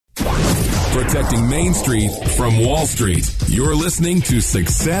Protecting Main Street from Wall Street. You're listening to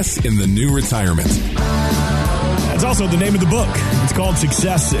Success in the New Retirement. That's also the name of the book. It's called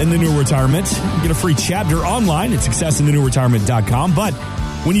Success in the New Retirement. You get a free chapter online at successinthenewretirement.com. But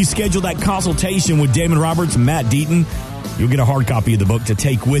when you schedule that consultation with Damon Roberts and Matt Deaton, you'll get a hard copy of the book to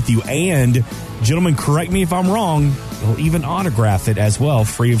take with you. And, gentlemen, correct me if I'm wrong, you'll even autograph it as well,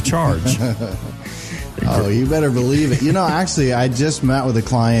 free of charge. Oh, you better believe it. Actually, I just met with a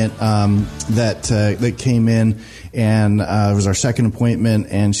client that came in, and it was our second appointment,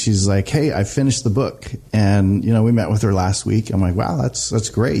 and she's like, hey, I finished the book. And, we met with her last week. I'm like, wow, that's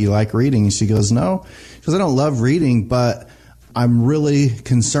great. You like reading? And she goes, no. She goes, I don't love reading, but I'm really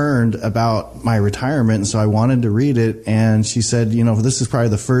concerned about my retirement, and so I wanted to read it. And she said, this is probably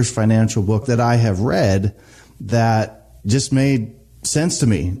the first financial book that I have read that just made sense to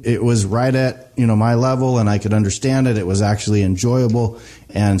me. It was right at, my level, and I could understand it. It was actually enjoyable.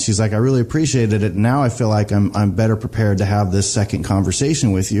 And she's like, I really appreciated it. Now I feel like I'm better prepared to have this second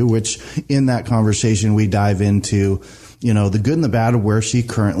conversation with you, which in that conversation, we dive into, the good and the bad of where she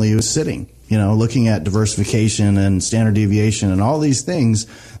currently is sitting, looking at diversification and standard deviation and all these things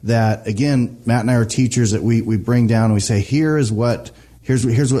that, again, Matt and I are teachers that we bring down and we say, here's what's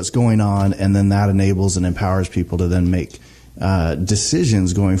going on. And then that enables and empowers people to then make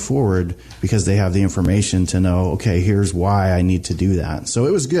decisions going forward because they have the information to know, okay, here's why I need to do that. So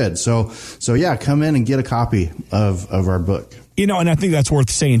it was good. So yeah, come in and get a copy of our book. And I think that's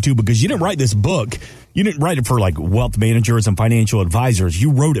worth saying too, because you didn't write this book. You didn't write it for like wealth managers and financial advisors.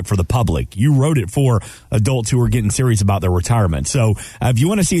 You wrote it for the public. You wrote it for adults who are getting serious about their retirement. So if you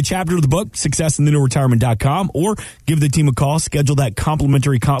want to see a chapter of the book, successinthenewretirement.com, or give the team a call, schedule that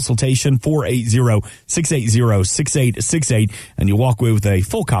complimentary consultation, 480-680-6868, and you'll walk away with a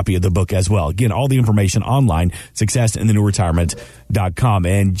full copy of the book as well. Again, all the information online, successinthenewretirement.com.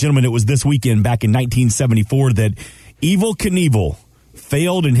 And gentlemen, it was this weekend back in 1974 that Evel Knievel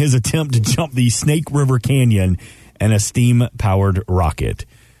failed in his attempt to jump the Snake River Canyon in a steam-powered rocket.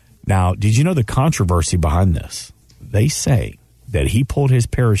 Now, did you know the controversy behind this? They say that he pulled his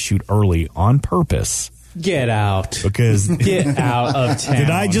parachute early on purpose. Get out. Because get out of town. Did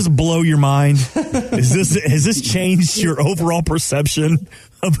I just blow your mind? Has this changed your overall perception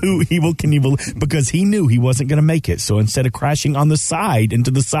of who Evel Knievel? Because he knew he wasn't going to make it. So instead of crashing on the side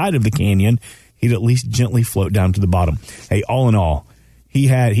into the side of the canyon, he'd at least gently float down to the bottom. Hey, all in all,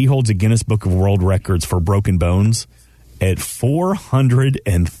 he holds a Guinness Book of World Records for broken bones at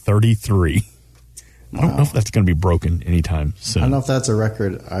 433. Wow. I don't know if that's going to be broken anytime soon. I don't know if that's a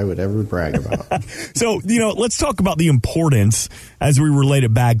record I would ever brag about. So, let's talk about the importance as we relate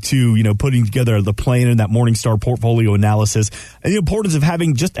it back to, putting together the plan and that Morningstar portfolio analysis, and the importance of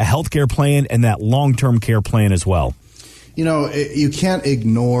having just a healthcare plan and that long-term care plan as well. You can't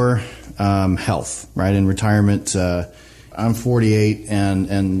ignore health, right? In retirement, I'm 48,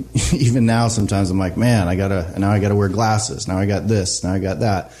 and even now sometimes I'm like, man, I gotta wear glasses. Now I got this. Now I got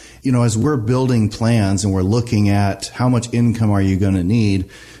that. As we're building plans and we're looking at how much income are you going to need,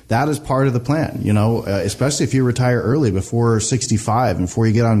 that is part of the plan, especially if you retire early before 65 and before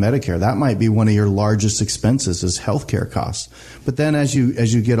you get on Medicare. That might be one of your largest expenses is healthcare costs. But then as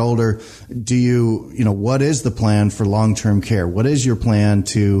you get older, what is the plan for long-term care? What is your plan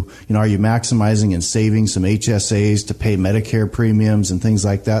to, are you maximizing and saving some HSAs to pay Medicare premiums and things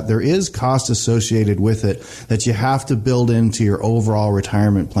like that? There is cost associated with it that you have to build into your overall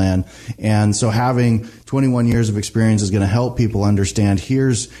retirement plan. And so having 21 years of experience is going to help people understand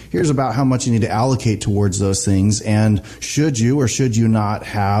here's about how much you need to allocate towards those things, and should you or should you not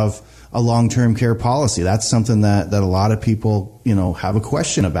have a long-term care policy. That's something that a lot of people, have a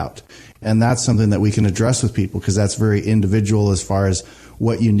question about. And that's something that we can address with people because that's very individual as far as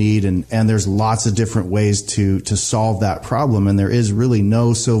what you need. And there's lots of different ways to solve that problem. And there is really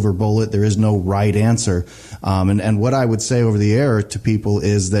no silver bullet. There is no right answer. And what I would say over the air to people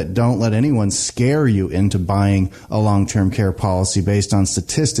is that don't let anyone scare you into buying a long-term care policy based on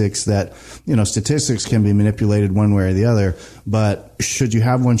statistics that, statistics can be manipulated one way or the other. But should you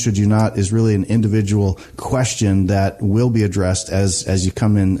have one, should you not, is really an individual question that will be addressed as you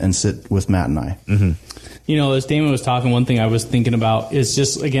come in and sit with Matt and I. Mm-hmm. As Damon was talking, one thing I was thinking about is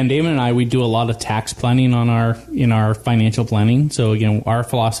just, again, Damon and I, we do a lot of tax planning in our financial planning. So, again, our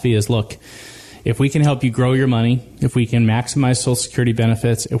philosophy is, look, if we can help you grow your money, if we can maximize Social Security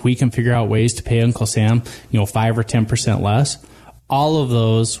benefits, if we can figure out ways to pay Uncle Sam, 5 or 10% less, all of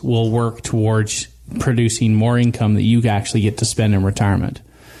those will work towards producing more income that you actually get to spend in retirement.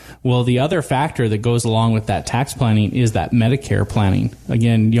 Well, the other factor that goes along with that tax planning is that Medicare planning.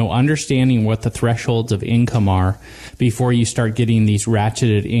 Again, understanding what the thresholds of income are before you start getting these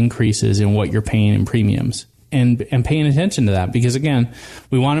ratcheted increases in what you're paying in premiums. And paying attention to that, because again,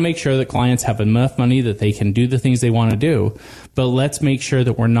 we want to make sure that clients have enough money that they can do the things they want to do. But let's make sure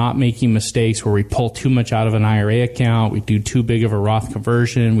that we're not making mistakes where we pull too much out of an IRA account, we do too big of a Roth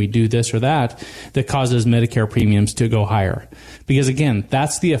conversion, we do this or that causes Medicare premiums to go higher. Because again,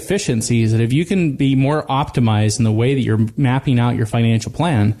 that's the efficiencies that if you can be more optimized in the way that you're mapping out your financial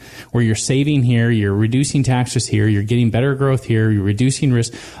plan, where you're saving here, you're reducing taxes here, you're getting better growth here, you're reducing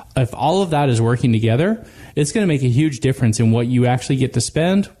risk. If all of that is working together, it's going to make a huge difference in what you actually get to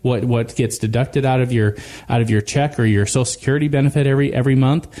spend, what gets deducted out of your check or your Social Security benefit every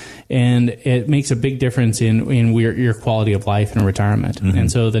month, and it makes a big difference in your quality of life in retirement. Mm-hmm. And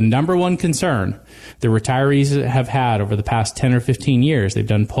so the number one concern the retirees have had over the past 10 or 15 years, they've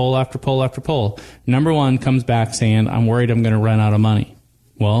done poll after poll after poll. Number one comes back saying, I'm worried I'm going to run out of money.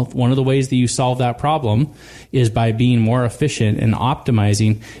 Well, one of the ways that you solve that problem is by being more efficient and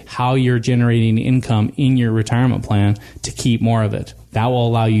optimizing how you're generating income in your retirement plan to keep more of it. That will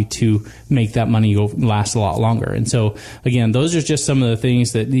allow you to make that money last a lot longer. And so, again, those are just some of the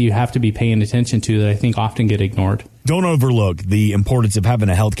things that you have to be paying attention to that I think often get ignored. Don't overlook the importance of having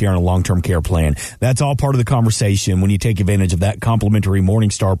a healthcare and a long-term care plan. That's all part of the conversation when you take advantage of that complimentary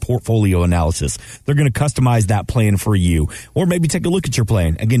Morningstar portfolio analysis. They're going to customize that plan for you, or maybe take a look at your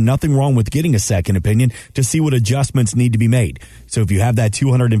plan. Again, nothing wrong with getting a second opinion to see what adjustments need to be made. So if you have that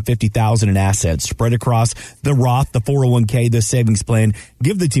 $250,000 in assets spread across the Roth, the 401k, the savings plan,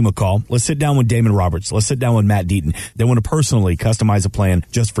 give the team a call. Let's sit down with Damon Roberts. Let's sit down with Matt Deaton. They want to personally customize a plan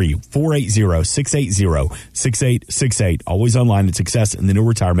just for you. 480-680-6868. Always online at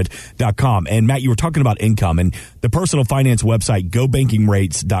successinthenewretirement.com. And Matt, you were talking about income, and the personal finance website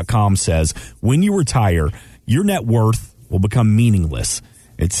gobankingrates.com says when you retire, your net worth will become meaningless.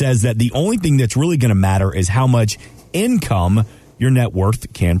 It says that the only thing that's really going to matter is how much income your net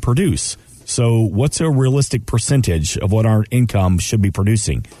worth can produce. So what's a realistic percentage of what our income should be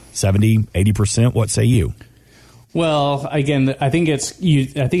producing? 70, 80%? What say you? Well, again, I think it's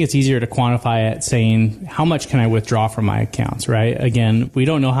easier to quantify it saying how much can I withdraw from my accounts, right? Again, we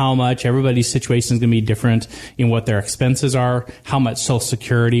don't know how much. Everybody's situation is going to be different in what their expenses are, how much Social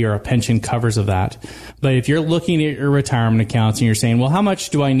Security or a pension covers of that. But if you're looking at your retirement accounts and you're saying, well, how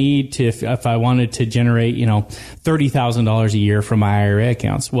much do I need to if I wanted to generate, $30,000 a year from my IRA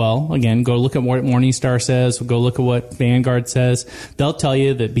accounts? Well, again, go look at what Morningstar says. Go look at what Vanguard says. They'll tell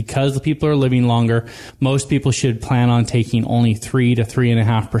you that because the people are living longer, most people should plan on taking only 3 to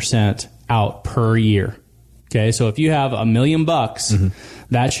 3.5% out per year. Okay, so if you have $1 million,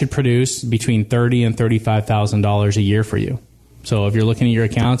 that should produce between $30,000 and $35,000 a year for you. So if you're looking at your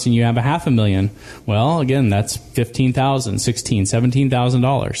accounts and you have $500,000, well, again, that's $15,000, $16,000,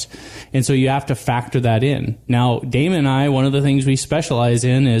 $17,000. And so you have to factor that in. Now, Damon and I, one of the things we specialize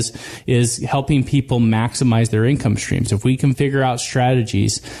in is helping people maximize their income streams. If we can figure out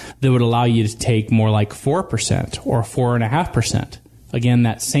strategies that would allow you to take more like 4% or 4.5%. Again,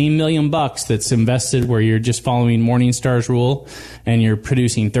 that same $1 million that's invested where you're just following Morningstar's rule and you're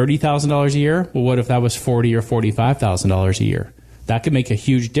producing $30,000 a year. Well, what if that was $40,000 or $45,000 a year? That could make a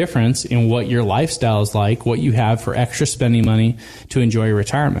huge difference in what your lifestyle is like, what you have for extra spending money to enjoy your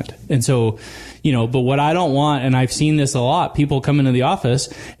retirement. And so, but what I don't want, and I've seen this a lot, people come into the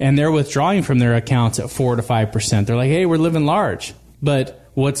office and they're withdrawing from their accounts at 4 to 5%. They're like, hey, we're living large. But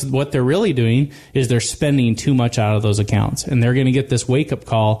what they're really doing is they're spending too much out of those accounts, and they're going to get this wake-up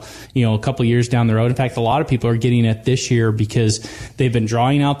call, a couple of years down the road. In fact, a lot of people are getting it this year because they've been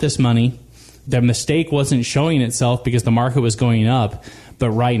drawing out this money. The mistake wasn't showing itself because the market was going up,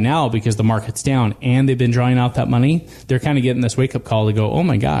 but right now, because the market's down and they've been drawing out that money, they're kind of getting this wake-up call to go, oh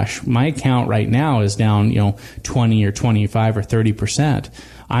my gosh, my account right now is down, 20 or 25 or 30%.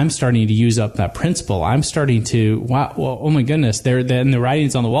 I'm starting to use up that principal. I'm starting to, wow, well, oh my goodness, then the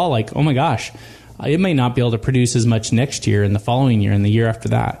writing's on the wall like, oh my gosh, it may not be able to produce as much next year and the following year and the year after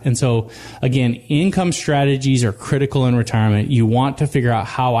that. And so, again, income strategies are critical in retirement. You want to figure out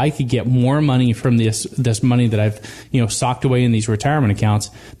how I could get more money from this money that I've socked away in these retirement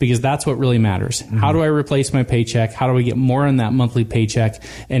accounts, because that's what really matters. Mm-hmm. How do I replace my paycheck? How do I get more in that monthly paycheck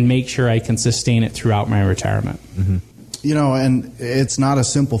and make sure I can sustain it throughout my retirement? Mm-hmm. And it's not a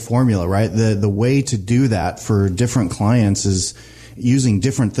simple formula, right? The way to do that for different clients is using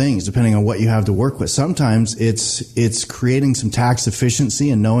different things depending on what you have to work with. Sometimes it's creating some tax efficiency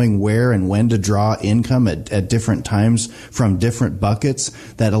and knowing where and when to draw income at different times from different buckets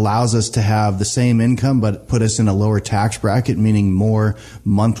that allows us to have the same income but put us in a lower tax bracket, meaning more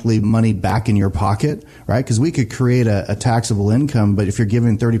monthly money back in your pocket, right? Because we could create a taxable income, but if you're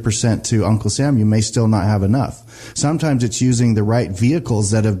giving 30% to Uncle Sam, you may still not have enough. Sometimes it's using the right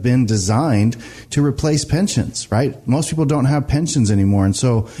vehicles that have been designed to replace pensions, right? Most people don't have pensions anymore. And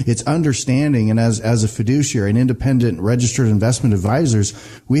so it's understanding, and as a fiduciary and independent registered investment advisors,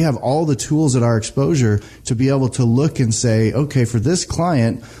 we have all the tools at our exposure to be able to look and say, okay, for this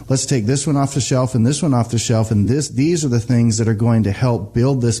client, let's take this one off the shelf and this one off the shelf, and these are the things that are going to help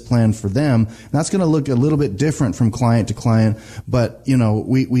build this plan for them. And that's going to look a little bit different from client to client, but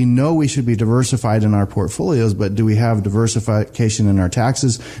we know we should be diversified in our portfolios, but do we have diversification in our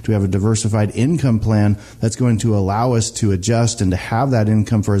taxes? Do we have a diversified income plan that's going to allow us to adjust and to have that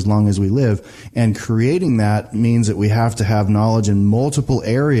income for as long as we live? And creating that means that we have to have knowledge in multiple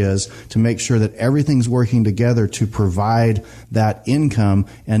areas to make sure that everything's working together to provide that income,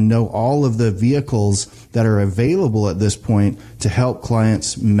 and know all of the vehicles that are available at this point to help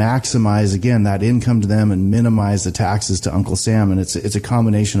clients maximize, again, that income to them and minimize the taxes to Uncle Sam. And it's a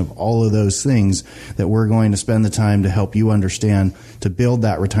combination of all of those things that we're going to spend the time to help you understand to build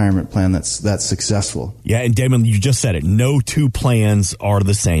that retirement plan that's successful. Yeah, and Damon, you just said it. No two plans are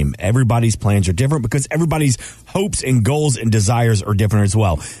the same. Everybody's plans are different because everybody's hopes and goals and desires are different as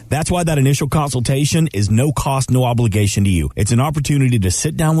well. That's why that initial consultation is no cost, no obligation to you. It's an opportunity to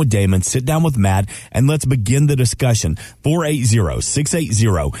sit down with Damon, sit down with Matt, and let's begin the discussion.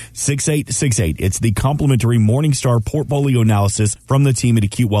 480-680-6868. It's the complimentary Morningstar portfolio analysis from the team at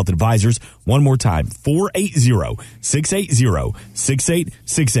Acute Wealth Advisors. One more time,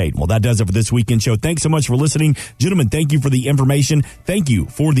 480-680-6868. Well, that does it for this weekend show. Thanks so much for listening. Gentlemen, thank you for the information. Thank you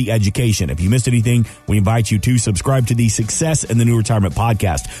for the education. If you missed anything, we invite you to subscribe to the Success in the New Retirement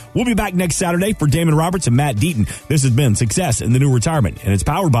podcast. We'll be back next Saturday. For Damon Roberts and Matt Deaton, this has been Success in the New Retirement, and it's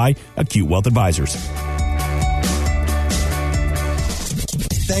powered by Acute Wealth Advisors.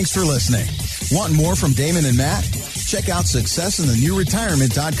 Thanks for listening. Want more from Damon and Matt? Check out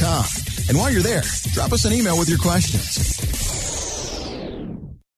successinthenewretirement.com. And while you're there, drop us an email with your questions.